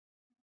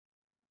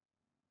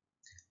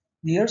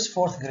Dear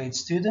 4th grade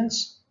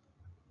students,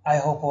 I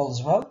hope all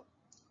is well.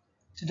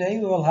 Today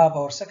we will have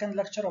our second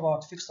lecture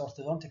about fixed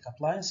orthodontic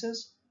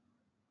appliances.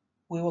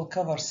 We will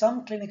cover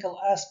some clinical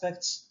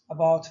aspects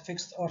about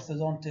fixed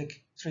orthodontic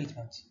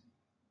treatment.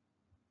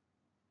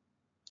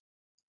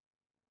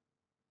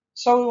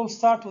 So we will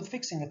start with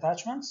fixing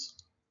attachments,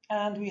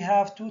 and we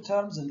have two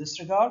terms in this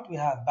regard. We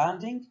have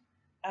banding,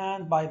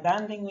 and by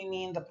banding we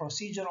mean the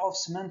procedure of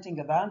cementing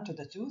a band to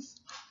the tooth,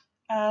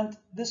 and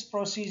this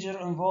procedure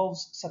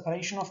involves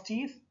separation of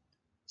teeth,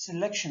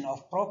 selection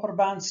of proper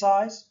band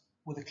size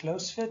with a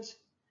close fit,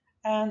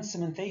 and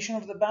cementation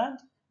of the band,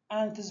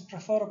 and it is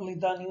preferably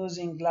done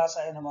using glass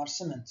INMR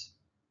cement.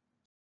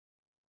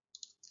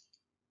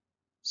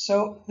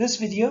 So this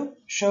video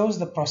shows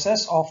the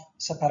process of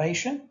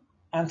separation,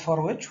 and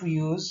for which we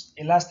use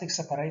elastic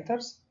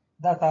separators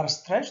that are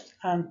stretched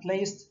and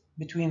placed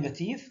between the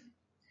teeth.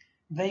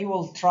 They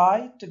will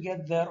try to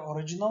get their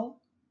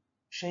original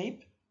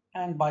shape,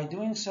 and by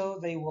doing so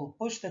they will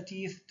push the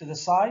teeth to the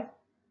side,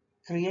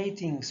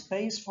 creating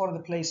space for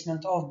the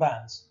placement of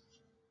bands.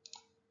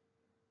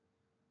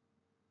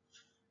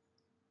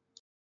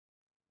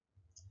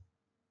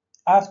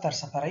 After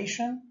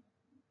separation,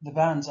 the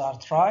bands are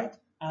tried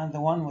and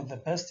the one with the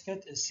best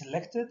fit is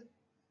selected.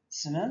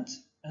 Cement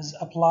is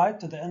applied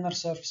to the inner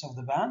surface of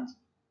the band.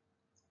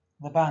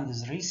 The band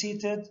is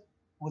reseated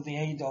with the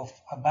aid of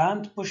a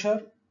band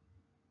pusher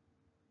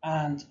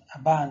and a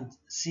band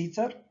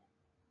seater.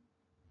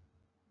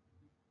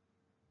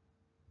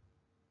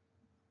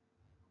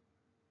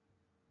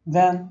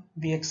 Then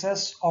the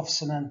excess of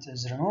cement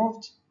is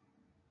removed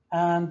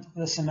and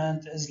the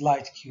cement is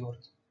light cured.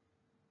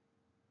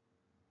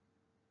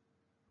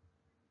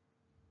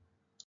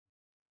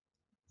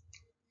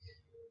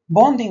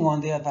 Bonding,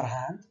 on the other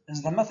hand,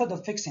 is the method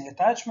of fixing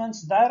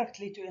attachments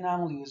directly to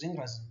enamel using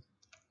resin.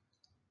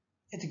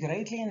 It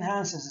greatly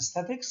enhances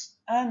aesthetics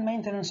and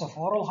maintenance of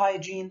oral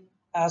hygiene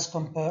as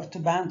compared to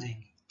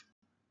banding.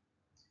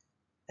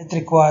 It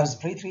requires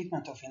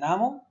pre-treatment of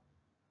enamel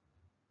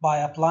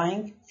by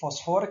applying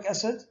phosphoric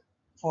acid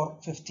for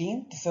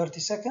 15 to 30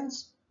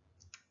 seconds.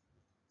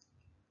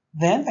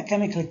 Then a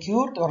chemically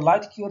cured or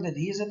light cured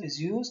adhesive is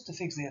used to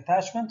fix the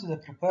attachment to the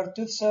prepared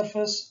tooth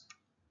surface,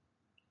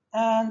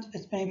 and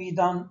it may be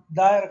done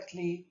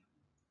directly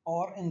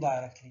or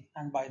indirectly.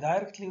 And by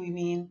directly we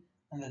mean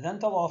in the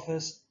dental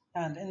office,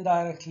 and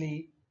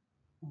indirectly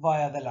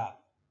via the lab.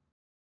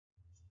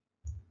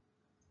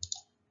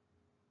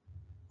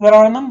 There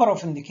are a number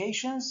of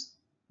indications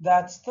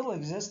that still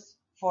exist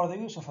for the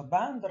use of a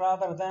band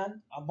rather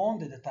than a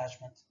bonded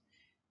attachment.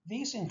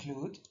 These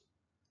include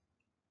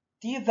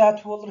teeth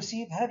that will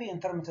receive heavy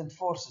intermittent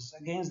forces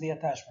against the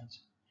attachment.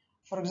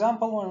 For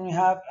example, when we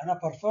have an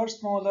upper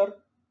first molar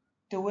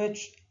to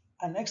which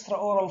an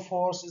extraoral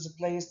force is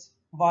placed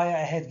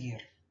via a headgear.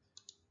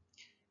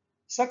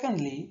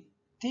 Secondly,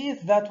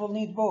 teeth that will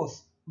need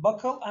both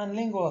buccal and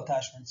lingual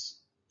attachments,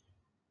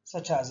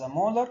 such as a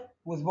molar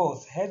with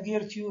both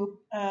headgear tube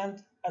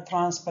and a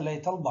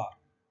transpalatal bar.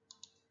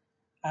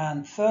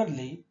 And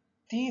thirdly,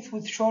 teeth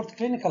with short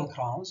clinical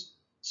crowns,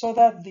 so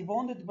that the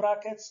bonded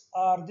brackets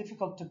are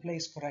difficult to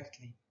place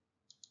correctly.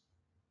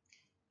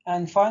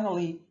 And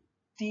finally,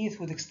 teeth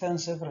with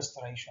extensive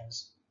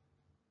restorations.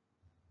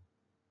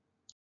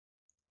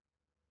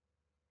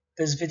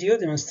 This video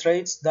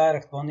demonstrates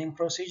direct bonding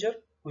procedure.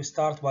 We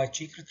start by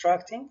cheek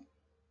retracting,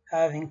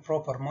 having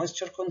proper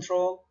moisture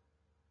control,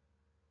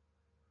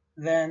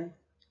 then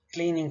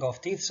cleaning of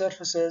teeth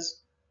surfaces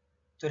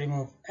to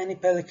remove any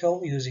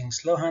pedicle using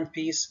slow hand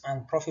piece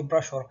and profi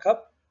brush or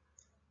cup.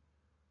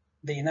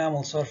 The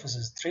enamel surface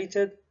is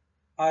treated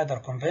either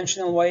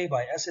conventional way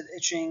by acid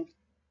etching,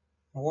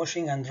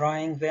 washing and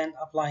drying, then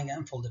applying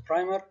unfolded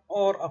primer,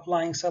 or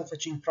applying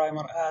self-etching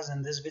primer as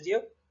in this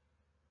video.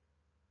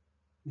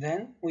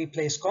 Then we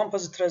place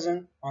composite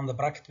resin on the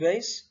bracket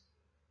base.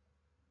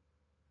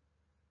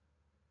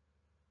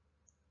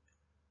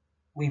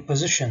 We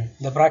position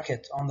the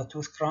bracket on the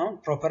tooth crown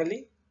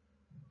properly.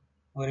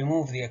 We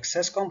remove the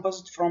excess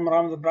composite from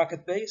around the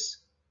bracket base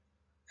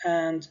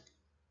and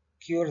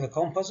cure the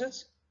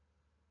composite.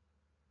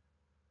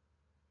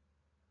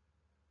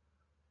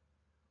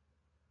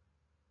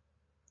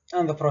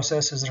 And the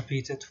process is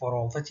repeated for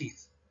all the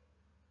teeth.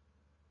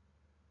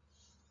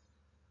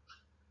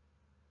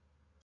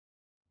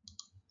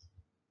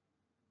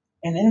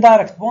 In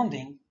indirect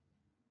bonding,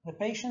 the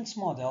patient's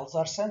models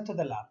are sent to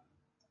the lab.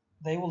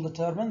 They will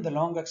determine the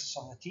long axis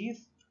of the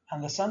teeth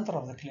and the center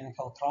of the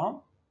clinical crown,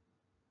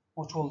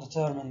 which will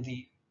determine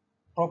the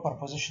proper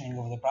positioning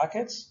of the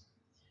brackets.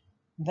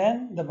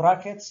 Then the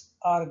brackets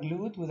are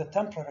glued with a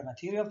temporary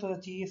material to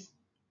the teeth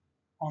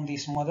on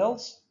these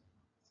models,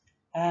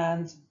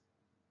 and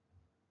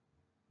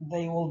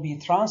they will be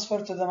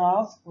transferred to the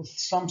mouth with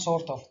some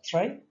sort of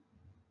tray,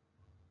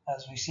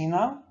 as we see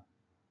now.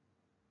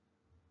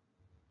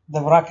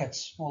 The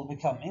brackets will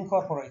become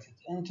incorporated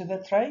into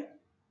the tray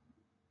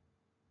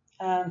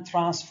and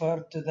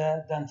transferred to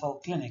the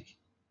dental clinic.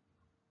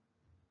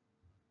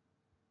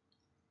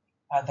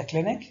 At the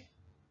clinic,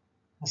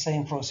 the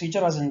same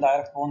procedure as in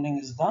direct bonding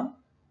is done.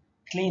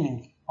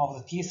 cleaning of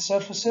the teeth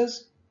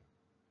surfaces,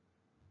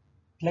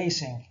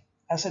 placing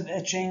acid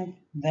etching,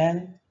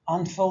 then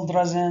unfilled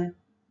resin,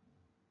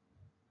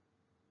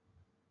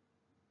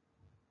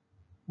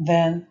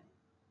 then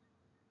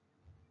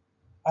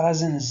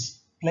resin is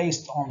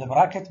placed on the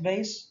bracket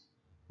base,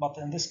 but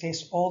in this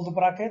case all the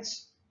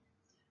brackets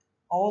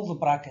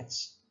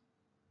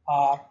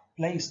are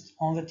placed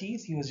on the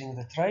teeth using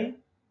the tray,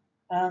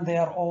 and they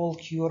are all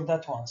cured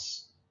at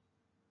once.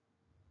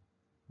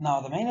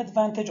 Now, the main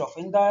advantage of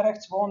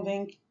indirect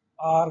bonding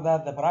are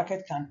that the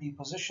bracket can be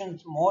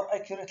positioned more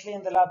accurately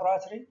in the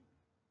laboratory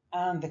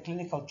and the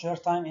clinical cure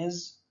time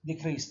is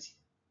decreased.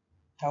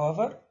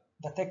 However,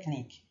 the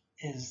technique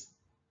is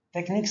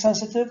technique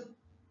sensitive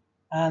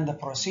and the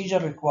procedure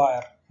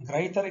requires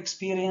greater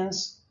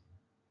experience.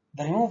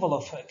 The removal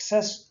of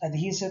excess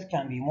adhesive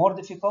can be more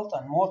difficult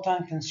and more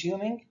time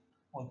consuming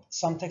with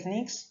some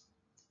techniques.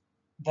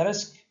 The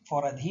risk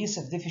for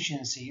adhesive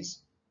deficiencies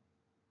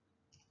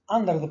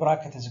under the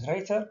bracket is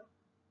greater,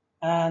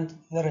 and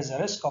there is a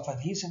risk of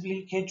adhesive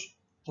leakage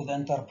to the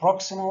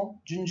interproximal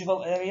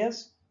gingival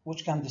areas,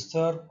 which can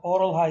disturb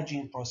oral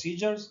hygiene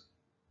procedures.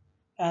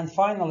 And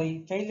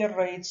finally, failure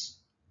rates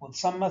with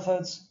some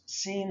methods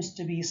seems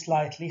to be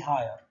slightly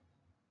higher.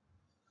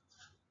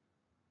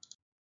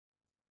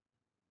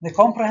 The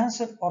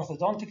comprehensive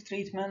orthodontic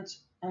treatment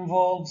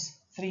involves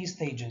 3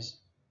 stages.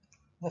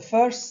 The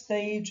first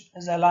stage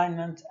is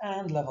alignment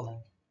and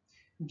leveling,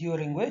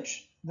 during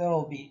which there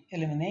will be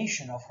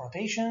elimination of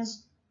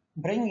rotations,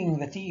 bringing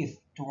the teeth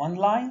to one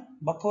line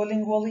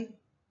buccolingually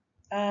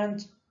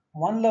and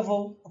one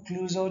level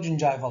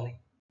occlusogingivally,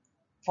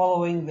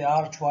 following the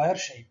archwire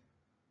shape.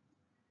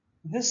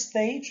 This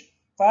stage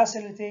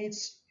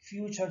facilitates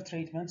future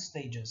treatment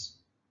stages.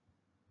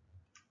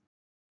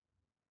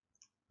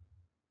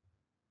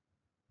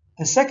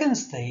 The second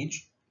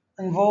stage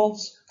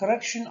involves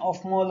correction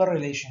of molar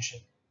relationship,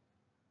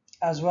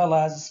 as well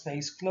as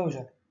space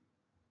closure.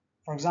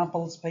 For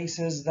example,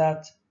 spaces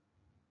that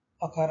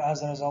occur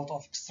as a result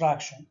of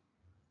extraction.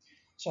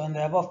 So in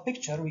the above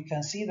picture, we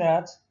can see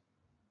that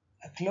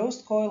a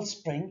closed coil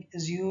spring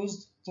is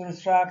used to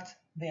retract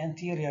the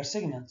anterior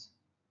segment.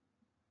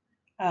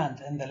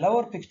 And in the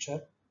lower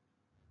picture,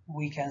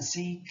 we can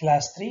see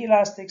class 3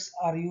 elastics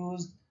are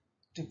used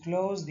to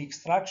close the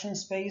extraction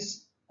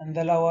space in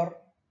the lower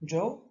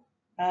jaw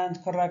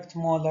and correct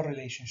molar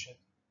relationship.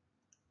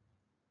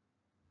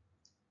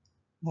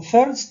 The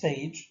third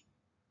stage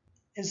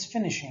is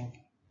finishing.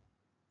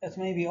 It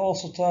may be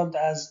also termed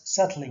as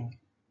settling.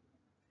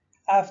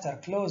 After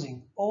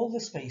closing all the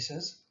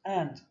spaces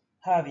and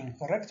having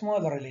correct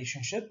molar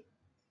relationship,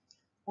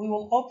 we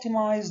will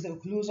optimize the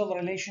occlusal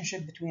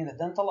relationship between the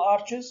dental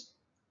arches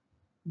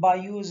by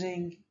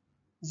using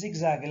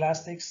zigzag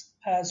elastics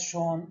as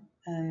shown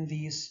in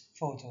these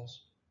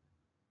photos.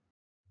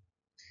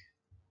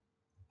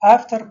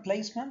 After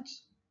placement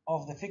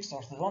of the fixed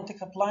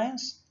orthodontic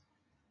appliance,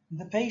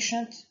 the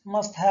patient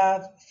must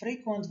have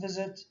frequent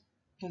visit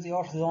to the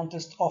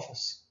orthodontist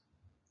office.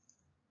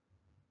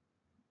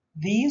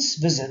 These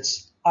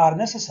visits are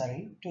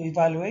necessary to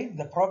evaluate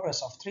the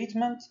progress of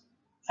treatment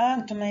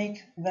and to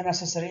make the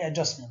necessary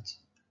adjustment.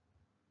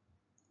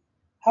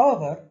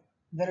 However,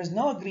 there is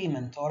no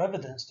agreement or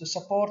evidence to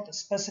support a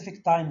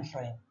specific time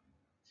frame.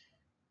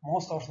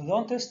 Most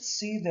orthodontists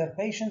see their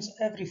patients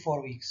every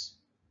 4 weeks.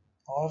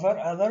 However,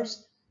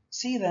 others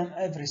see them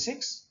every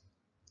 6,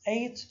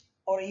 8,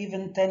 or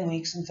even 10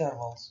 weeks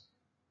intervals.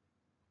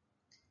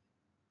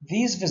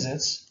 These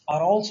visits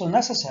are also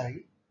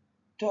necessary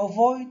to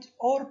avoid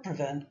or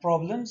prevent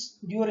problems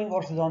during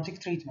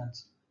orthodontic treatment.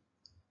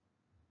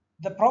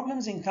 The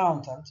problems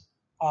encountered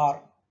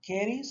are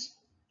caries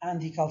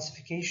and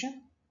decalcification,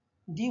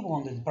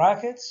 debonded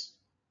brackets,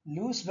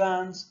 loose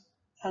bands,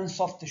 and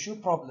soft tissue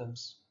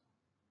problems.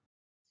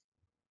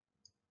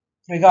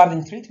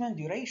 Regarding treatment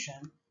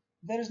duration,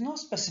 there is no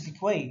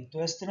specific way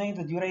to estimate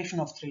the duration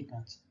of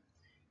treatment.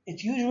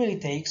 It usually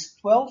takes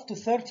 12 to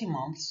 30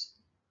 months,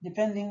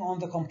 depending on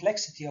the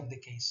complexity of the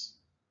case.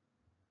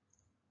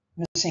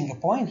 Missing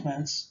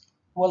appointments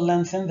will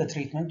lengthen the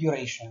treatment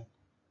duration.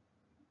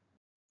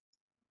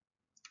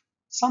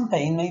 Some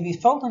pain may be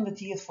felt in the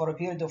teeth for a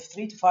period of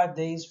 3 to 5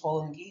 days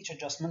following each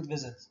adjustment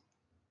visit,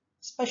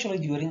 especially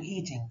during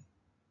eating.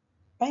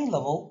 Pain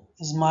level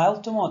is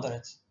mild to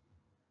moderate,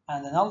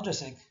 and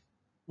analgesic,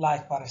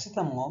 like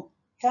paracetamol,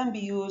 can be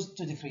used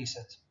to decrease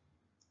it.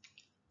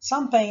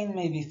 Some pain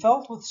may be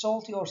felt with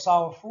salty or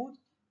sour food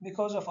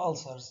because of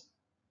ulcers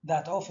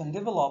that often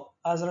develop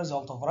as a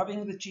result of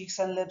rubbing the cheeks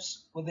and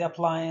lips with the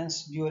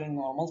appliance during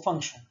normal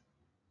function.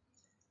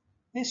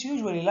 This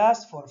usually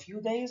lasts for a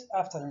few days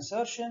after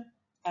insertion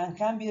and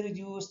can be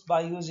reduced by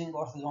using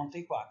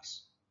orthodontic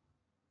wax.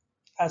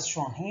 As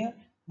shown here,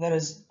 there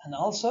is an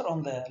ulcer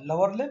on the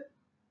lower lip,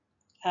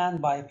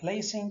 and by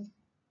placing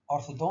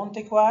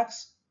orthodontic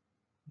wax,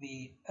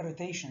 the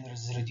irritation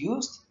is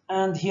reduced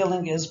and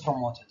healing is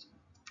promoted.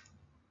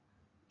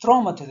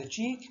 Trauma to the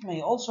cheek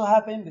may also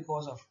happen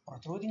because of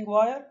protruding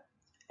wire.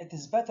 It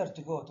is better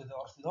to go to the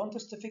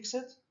orthodontist to fix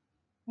it.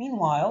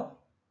 Meanwhile,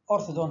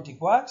 orthodontic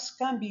wax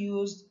can be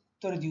used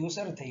to reduce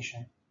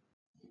irritation.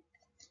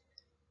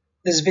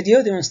 This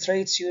video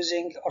demonstrates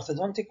using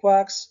orthodontic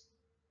wax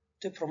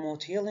to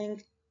promote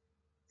healing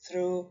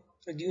through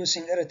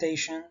reducing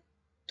irritation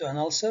to an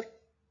ulcer.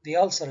 The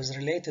ulcer is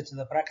related to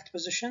the bracket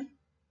position,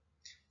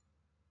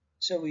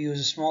 so we use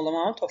a small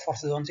amount of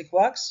orthodontic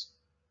wax.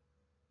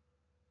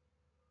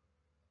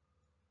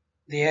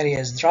 The area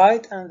is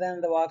dried and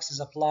then the wax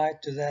is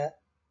applied to the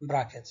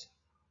bracket.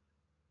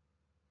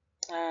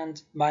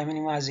 And by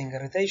minimizing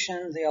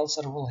irritation, the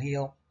ulcer will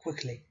heal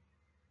quickly.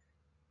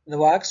 The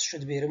wax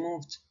should be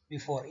removed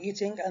before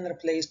eating and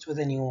replaced with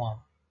a new one.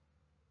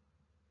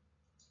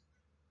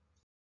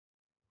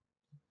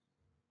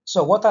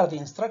 So what are the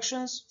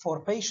instructions for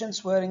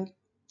patients wearing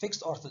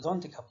fixed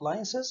orthodontic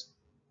appliances?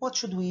 What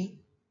should we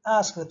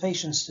ask the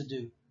patients to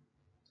do?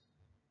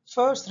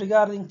 First,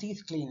 regarding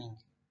teeth cleaning,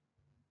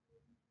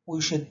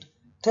 we should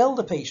tell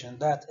the patient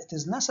that it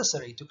is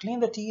necessary to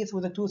clean the teeth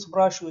with a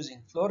toothbrush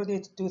using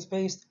fluoridated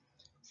toothpaste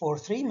for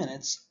 3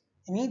 minutes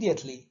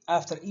immediately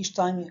after each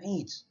time you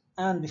eat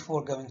and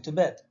before going to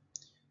bed.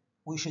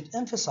 We should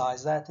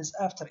emphasize that it is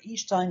after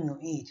each time you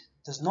eat,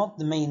 it is not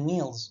the main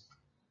meals.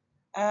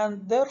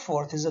 And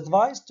therefore it is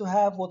advised to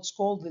have what's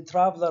called the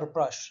traveler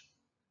brush.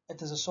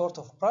 It is a sort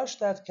of brush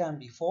that can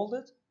be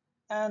folded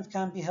and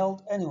can be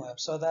held anywhere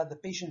so that the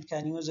patient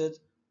can use it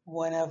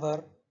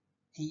whenever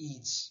he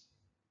eats.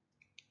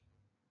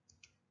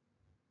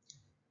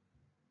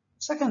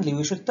 Secondly,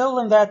 we should tell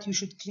them that you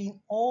should clean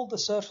all the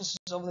surfaces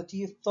of the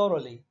teeth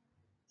thoroughly,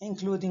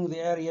 including the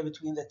area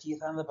between the teeth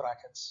and the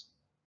brackets.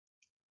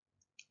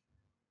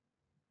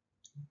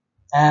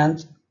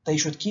 And they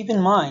should keep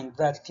in mind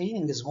that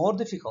cleaning is more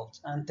difficult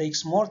and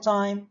takes more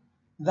time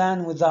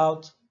than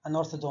without an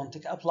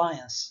orthodontic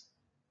appliance.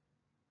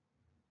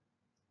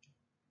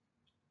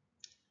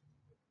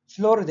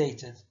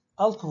 Fluoridated,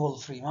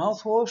 alcohol-free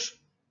mouthwash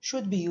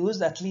should be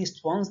used at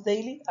least once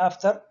daily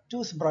after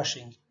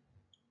toothbrushing.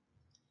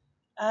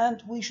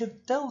 And we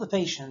should tell the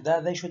patient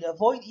that they should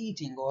avoid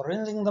eating or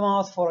rinsing the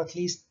mouth for at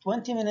least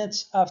 20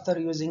 minutes after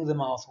using the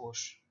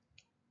mouthwash.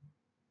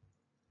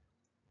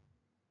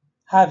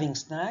 Having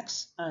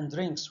snacks and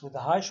drinks with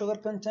a high sugar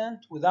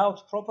content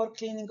without proper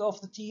cleaning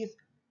of the teeth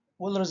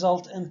will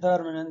result in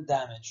permanent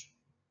damage.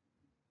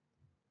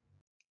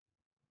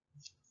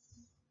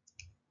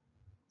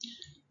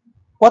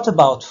 What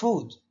about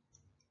food?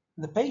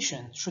 The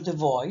patient should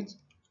avoid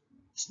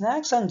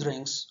snacks and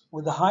drinks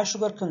with a high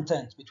sugar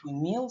content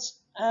between meals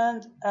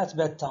and at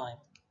bedtime.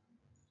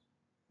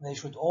 They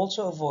should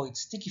also avoid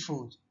sticky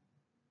food,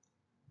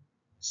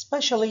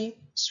 especially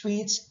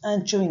sweets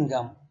and chewing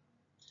gum.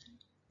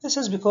 This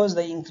is because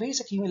they increase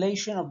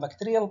accumulation of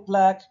bacterial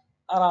plaque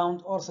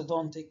around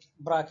orthodontic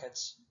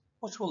brackets,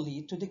 which will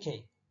lead to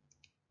decay.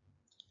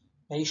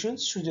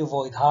 Patients should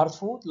avoid hard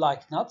food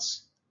like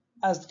nuts,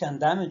 as it can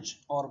damage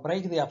or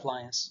break the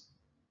appliance.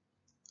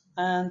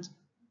 And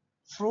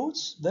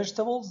fruits,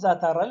 vegetables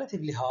that are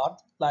relatively hard,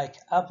 like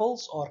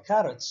apples or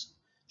carrots,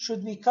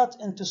 should be cut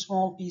into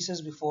small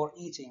pieces before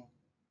eating.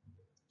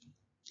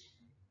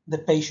 The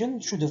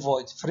patient should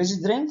avoid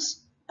fizzy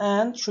drinks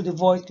and should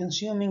avoid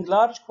consuming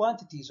large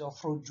quantities of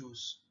fruit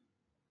juice.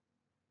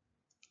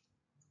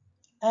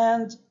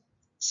 And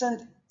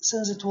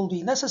since it will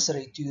be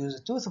necessary to use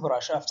a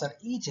toothbrush after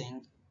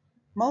eating,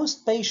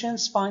 most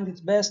patients find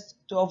it best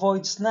to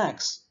avoid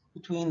snacks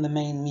between the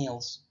main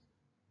meals.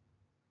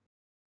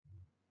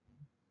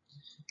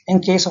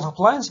 In case of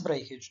appliance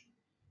breakage,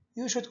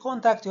 you should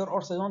contact your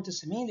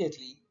orthodontist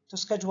immediately to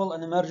schedule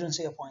an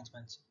emergency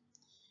appointment.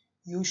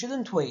 You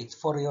shouldn't wait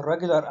for your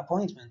regular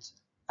appointment,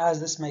 as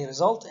this may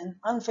result in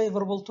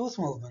unfavorable tooth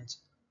movement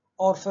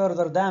or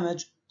further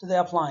damage to the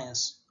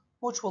appliance,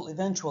 which will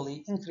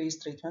eventually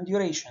increase treatment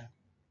duration.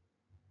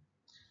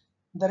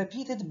 The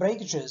repeated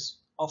breakages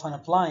of an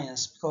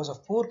appliance because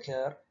of poor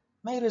care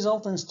may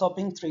result in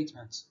stopping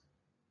treatment.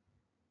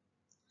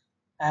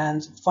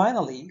 And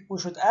finally, we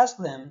should ask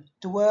them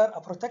to wear a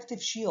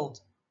protective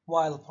shield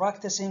while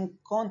practicing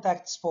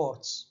contact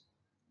sports.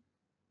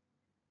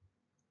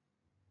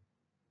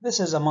 This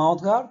is a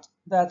mouthguard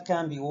that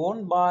can be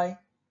worn by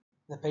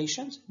the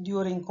patient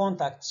during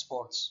contact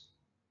sports.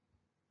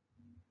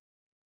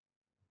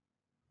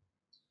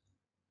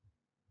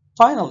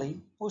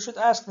 Finally, we should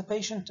ask the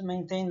patient to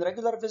maintain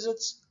regular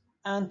visits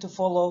and to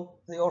follow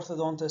the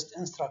orthodontist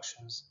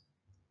instructions.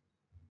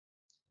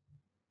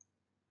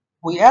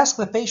 We ask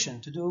the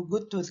patient to do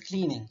good tooth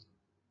cleaning,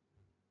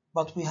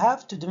 but we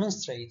have to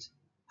demonstrate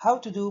how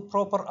to do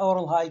proper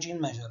oral hygiene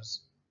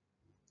measures.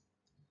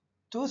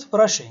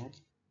 Toothbrushing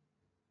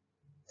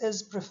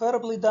is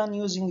preferably done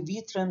using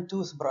V-trim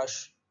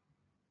toothbrush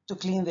to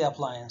clean the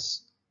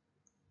appliance,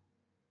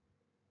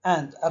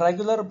 and a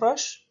regular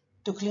brush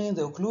to clean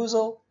the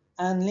occlusal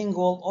and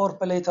lingual or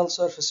palatal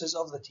surfaces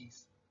of the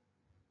teeth.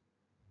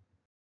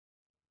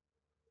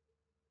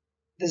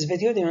 This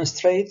video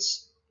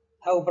demonstrates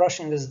how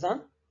brushing is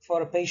done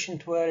for a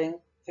patient wearing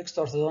fixed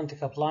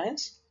orthodontic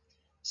appliance.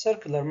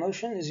 Circular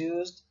motion is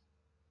used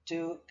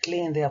to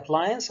clean the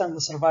appliance and the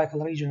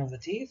cervical region of the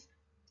teeth.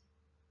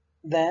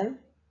 Then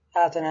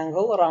At an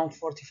angle around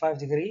 45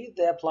 degrees,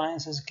 the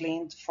appliance is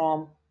cleaned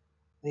from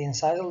the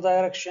incisal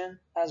direction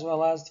as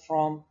well as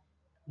from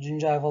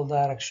gingival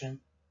direction.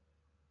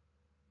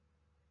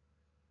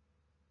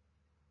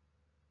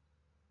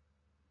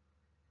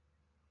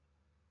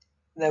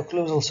 The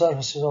occlusal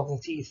surfaces of the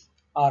teeth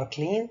are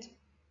cleaned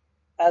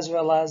as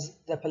well as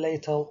the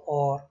palatal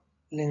or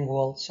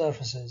lingual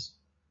surfaces.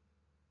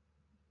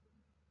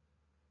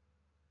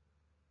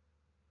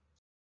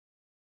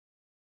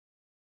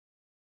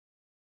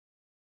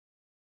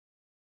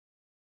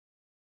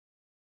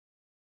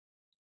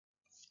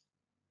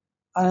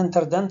 An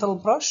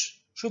interdental brush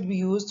should be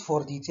used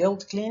for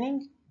detailed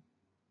cleaning,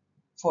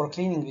 for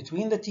cleaning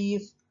between the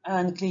teeth,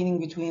 and cleaning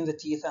between the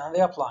teeth and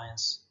the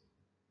appliance.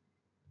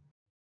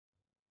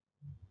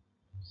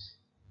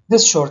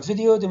 This short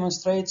video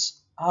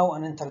demonstrates how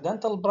an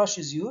interdental brush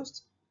is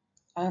used.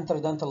 An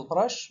interdental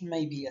brush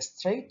may be a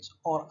straight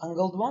or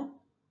angled one.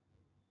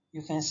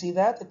 You can see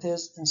that it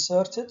is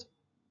inserted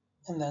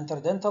in the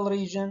interdental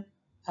region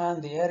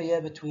and the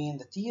area between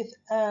the teeth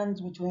and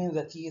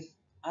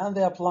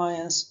the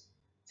appliance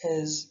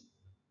is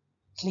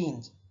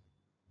cleaned.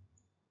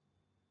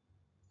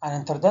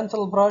 An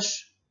interdental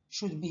brush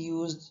should be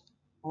used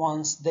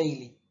once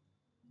daily,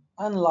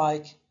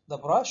 unlike the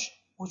brush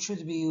which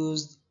should be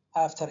used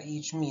after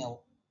each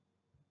meal.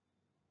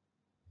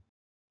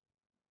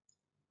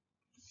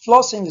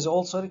 Flossing is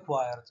also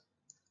required.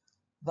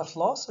 The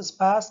floss is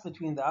passed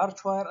between the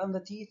archwire and the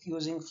teeth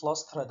using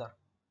floss threader,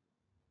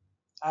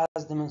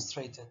 as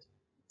demonstrated.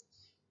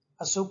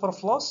 A super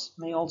floss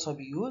may also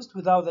be used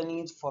without the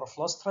need for a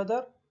floss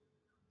threader,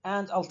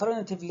 and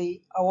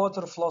alternatively, a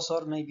water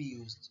flosser may be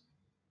used.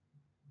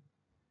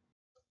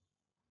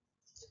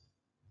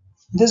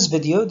 This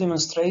video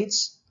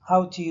demonstrates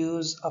how to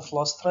use a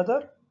floss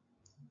threader.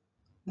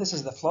 This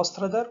is the floss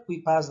threader.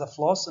 We pass the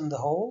floss in the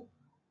hole,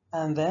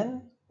 and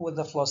then with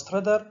the floss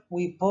threader,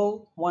 we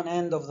pull one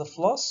end of the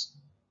floss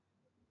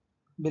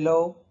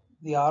below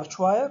the arch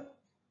wire.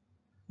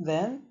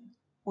 Then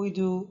we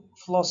do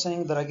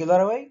flossing the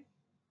regular way.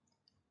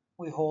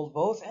 We hold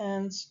both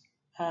ends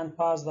and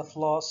pass the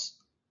floss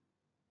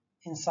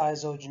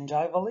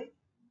incisogingivally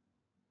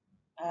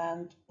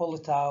and pull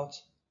it out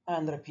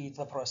and repeat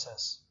the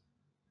process.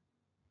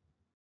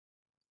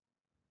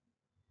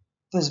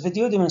 This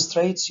video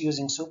demonstrates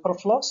using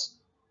superfloss.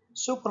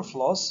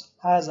 Superfloss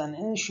has an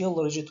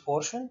initial rigid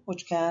portion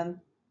which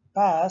can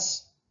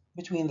pass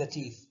between the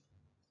teeth.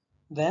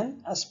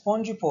 Then a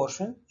spongy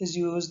portion is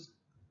used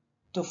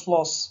to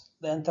floss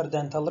the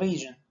interdental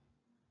region.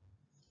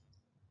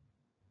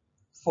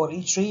 For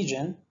each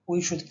region,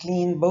 we should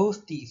clean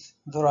both teeth,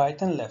 the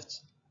right and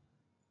left.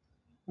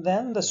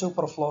 Then the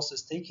superfloss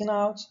is taken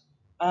out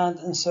and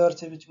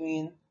inserted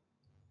between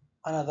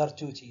another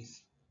two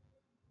teeth.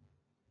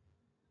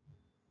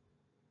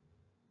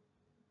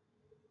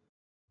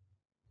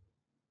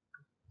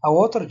 A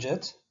water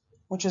jet,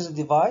 which is a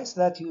device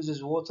that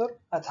uses water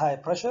at high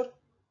pressure,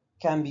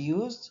 can be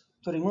used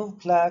to remove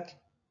plaque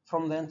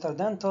from the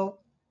interdental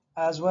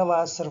as well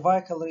as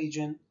cervical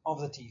region of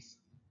the teeth.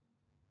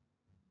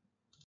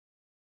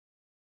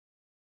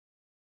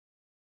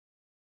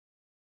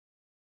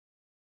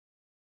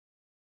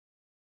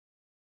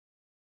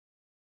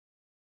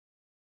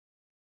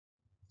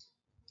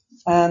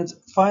 And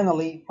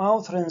finally,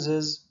 mouth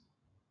rinses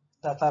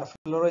that are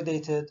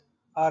fluoridated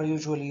are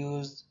usually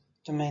used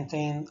to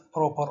maintain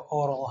proper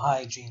oral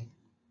hygiene.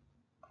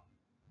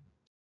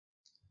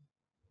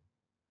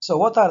 So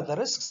what are the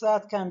risks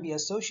that can be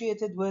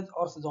associated with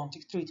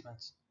orthodontic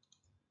treatment?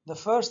 The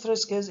first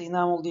risk is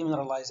enamel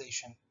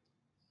demineralization.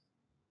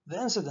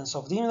 The incidence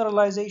of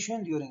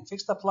demineralization during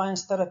fixed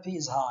appliance therapy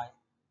is high,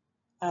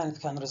 and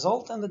it can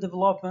result in the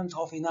development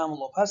of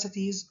enamel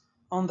opacities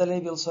on the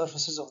labial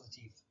surfaces of the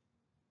teeth.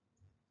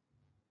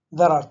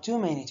 There are two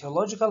main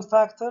etiological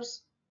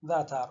factors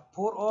that are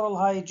poor oral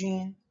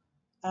hygiene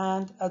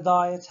and a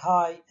diet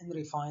high in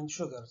refined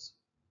sugars.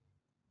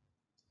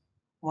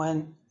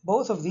 When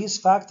both of these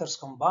factors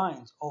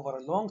combined over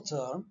a long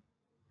term,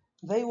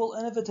 they will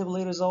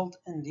inevitably result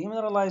in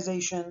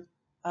demineralization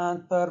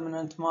and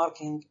permanent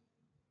marking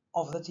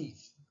of the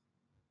teeth.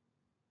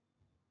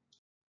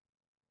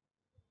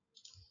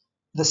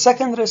 The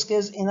second risk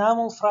is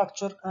enamel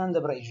fracture and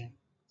abrasion.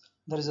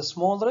 There is a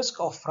small risk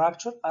of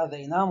fracture at the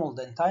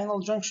enamel-dentinal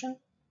junction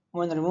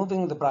when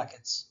removing the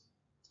brackets,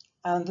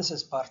 and this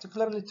is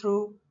particularly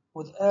true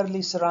with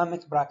early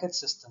ceramic bracket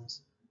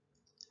systems.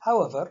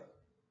 However,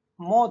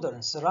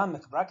 modern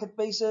ceramic bracket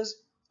bases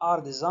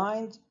are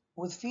designed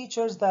with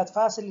features that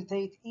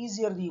facilitate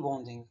easier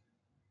debonding,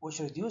 which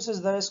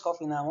reduces the risk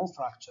of enamel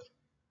fracture.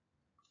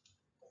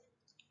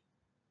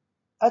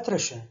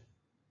 Attrition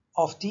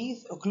of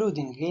teeth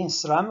occluding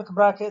against ceramic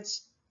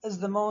brackets is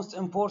the most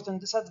important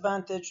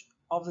disadvantage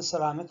of the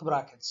ceramic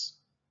brackets.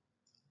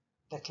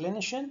 The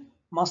clinician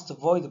must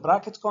avoid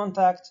bracket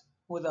contact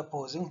with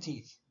opposing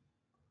teeth.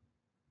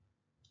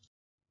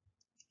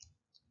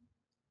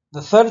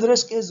 The third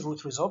risk is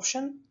root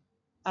resorption,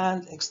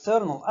 and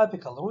external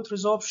apical root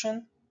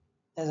resorption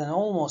is an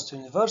almost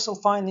universal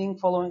finding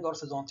following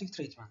orthodontic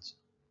treatment.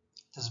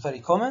 It is very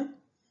common,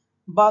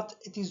 but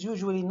it is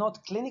usually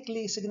not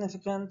clinically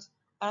significant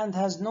and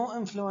has no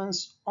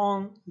influence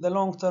on the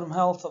long-term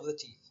health of the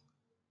teeth.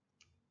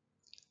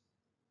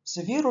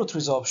 Severe root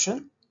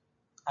resorption,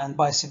 and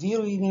by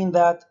severe we mean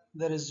that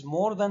there is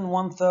more than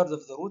 1/3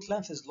 of the root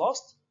length is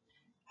lost,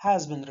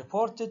 has been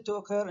reported to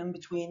occur in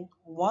between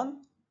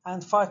 1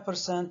 and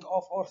 5%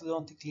 of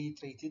orthodontically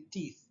treated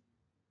teeth.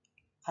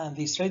 And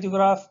this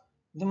radiograph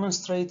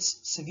demonstrates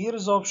severe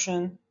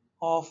resorption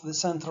of the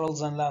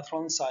centrals and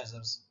lateral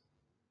incisors.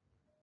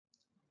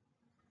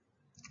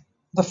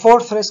 The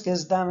fourth risk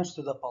is damage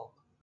to the pulp.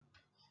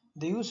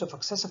 The use of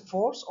excessive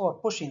force or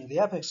pushing the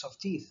apex of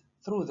teeth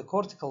through the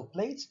cortical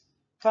plate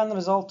can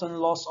result in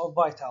loss of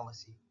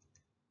vitality.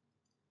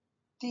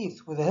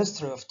 Teeth with a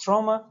history of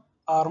trauma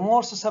are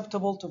more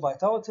susceptible to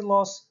vitality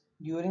loss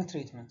during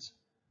treatment.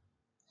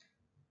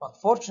 But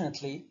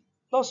fortunately,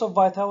 loss of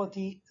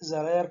vitality is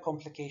a rare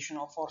complication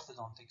of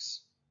orthodontics.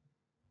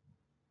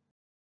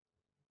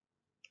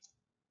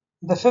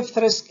 The fifth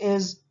risk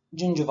is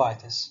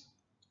gingivitis,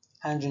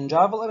 and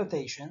gingival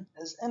irritation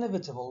is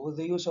inevitable with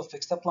the use of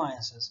fixed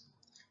appliances,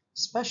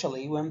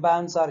 especially when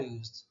bands are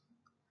used,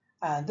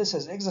 and this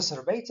is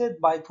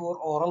exacerbated by poor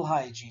oral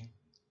hygiene,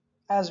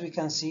 as we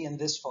can see in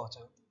this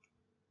photo.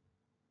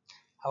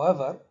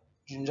 However,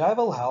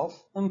 gingival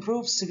health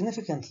improves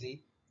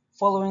significantly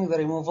following the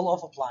removal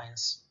of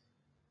appliance.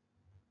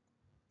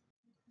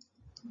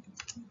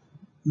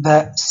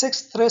 The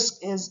sixth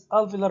risk is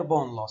alveolar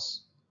bone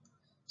loss.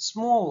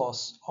 Small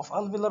loss of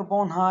alveolar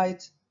bone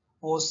height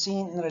was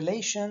seen in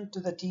relation to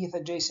the teeth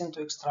adjacent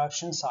to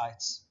extraction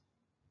sites.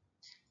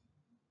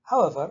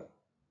 However,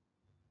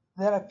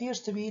 there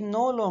appears to be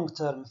no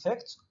long-term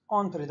effect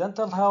on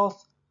periodontal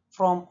health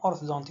from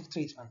orthodontic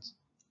treatment.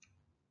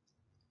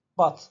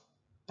 But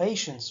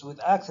patients with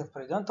active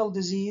periodontal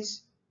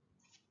disease,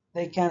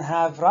 they can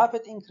have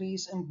rapid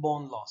increase in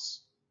bone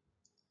loss.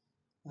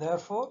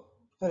 Therefore,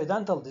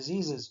 periodontal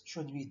diseases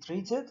should be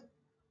treated,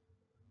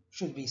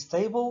 should be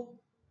stable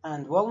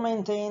and well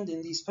maintained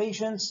in these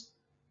patients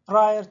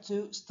prior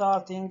to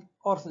starting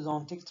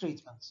orthodontic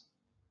treatment.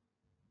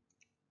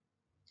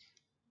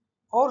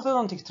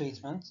 Orthodontic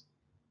treatment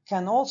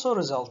can also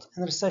result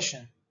in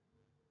recession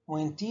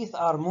when teeth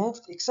are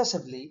moved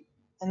excessively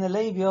in a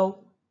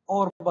labial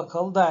or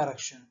buccal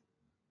direction,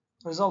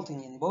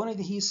 resulting in bony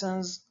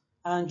dehiscence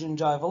and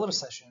gingival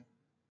recession.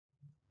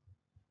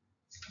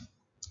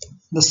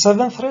 The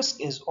seventh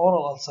risk is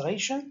oral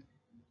ulceration,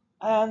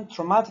 and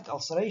traumatic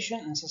ulceration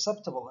in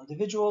susceptible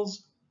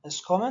individuals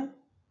is common,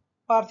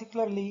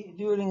 particularly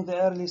during the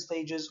early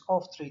stages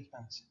of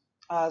treatment,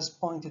 as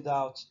pointed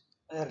out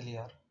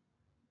earlier.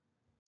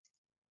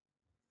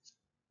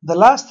 The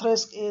last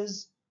risk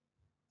is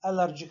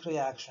allergic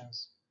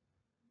reactions.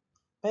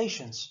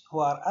 Patients who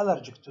are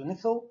allergic to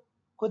nickel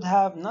could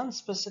have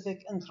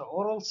non-specific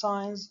intraoral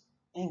signs,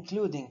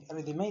 including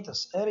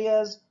erythematous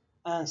areas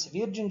and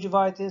severe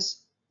gingivitis,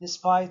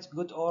 despite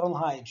good oral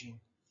hygiene.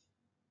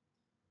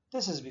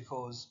 This is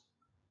because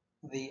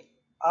the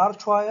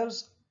arch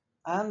wires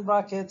and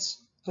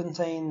brackets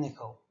contain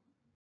nickel.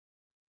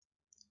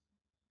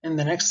 In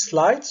the next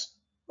slides,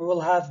 we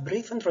will have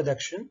brief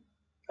introduction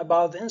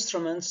about the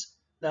instruments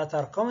that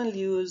are commonly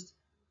used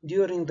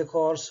during the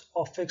course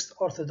of fixed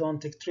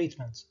orthodontic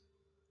treatment.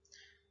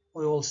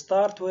 We will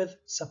start with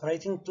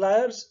separating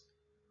pliers.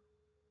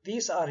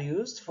 These are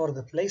used for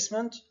the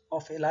placement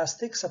of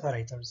elastic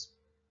separators.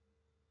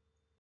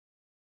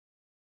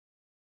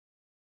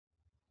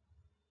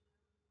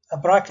 A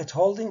bracket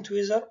holding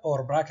tweezer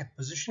or bracket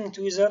positioning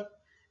tweezer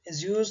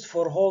is used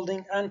for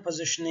holding and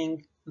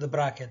positioning the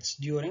brackets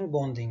during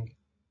bonding.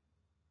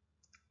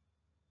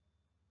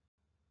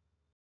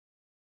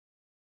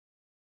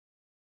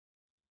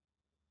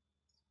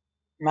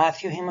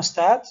 Matthew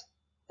hemostat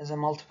is a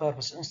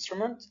multi-purpose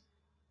instrument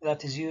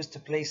that is used to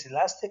place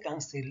elastic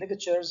and steel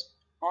ligatures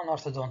on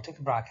orthodontic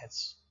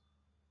brackets.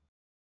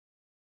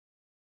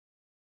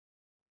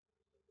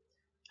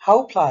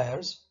 Howe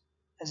pliers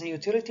is a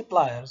utility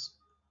pliers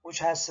which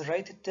has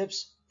serrated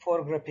tips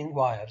for gripping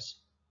wires.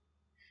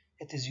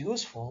 It is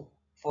useful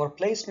for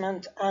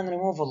placement and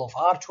removal of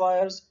arch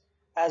wires,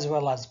 as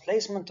well as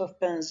placement of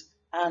pins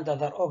and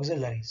other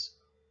auxiliaries.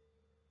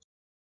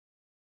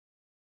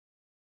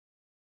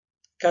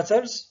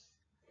 Cutters.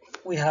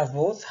 We have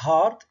both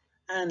hard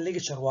and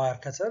ligature wire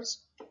cutters.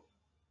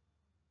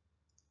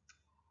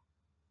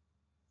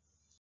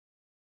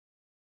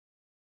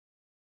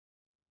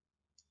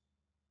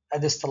 A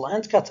distal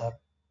end cutter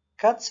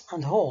cuts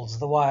and holds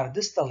the wire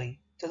distally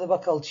to the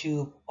buccal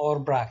tube or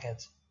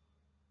bracket.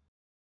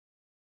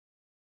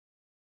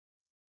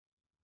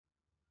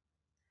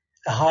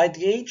 A height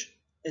gauge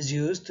is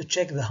used to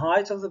check the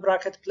height of the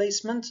bracket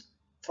placement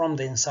from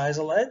the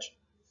incisal edge.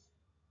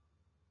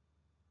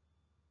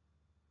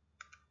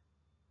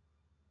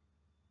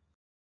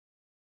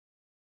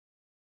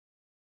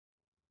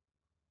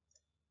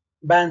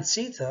 Band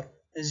seater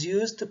is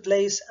used to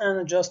place and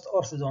adjust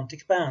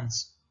orthodontic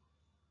bands.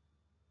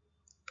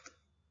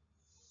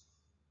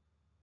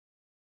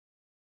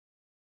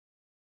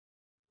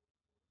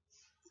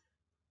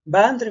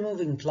 Band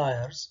removing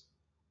pliers,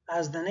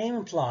 as the name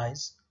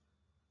implies,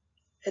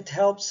 it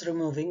helps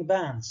removing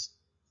bands.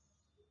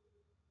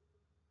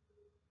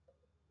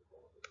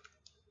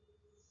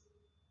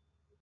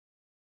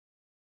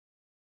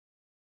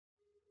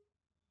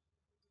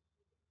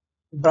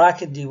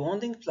 Bracket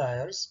debonding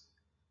pliers,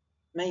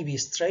 may be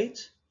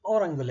straight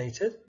or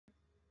angulated,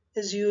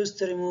 is used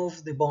to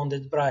remove the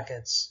bonded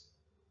brackets.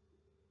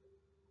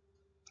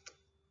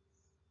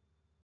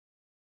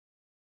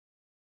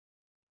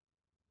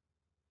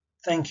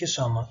 Thank you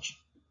so much.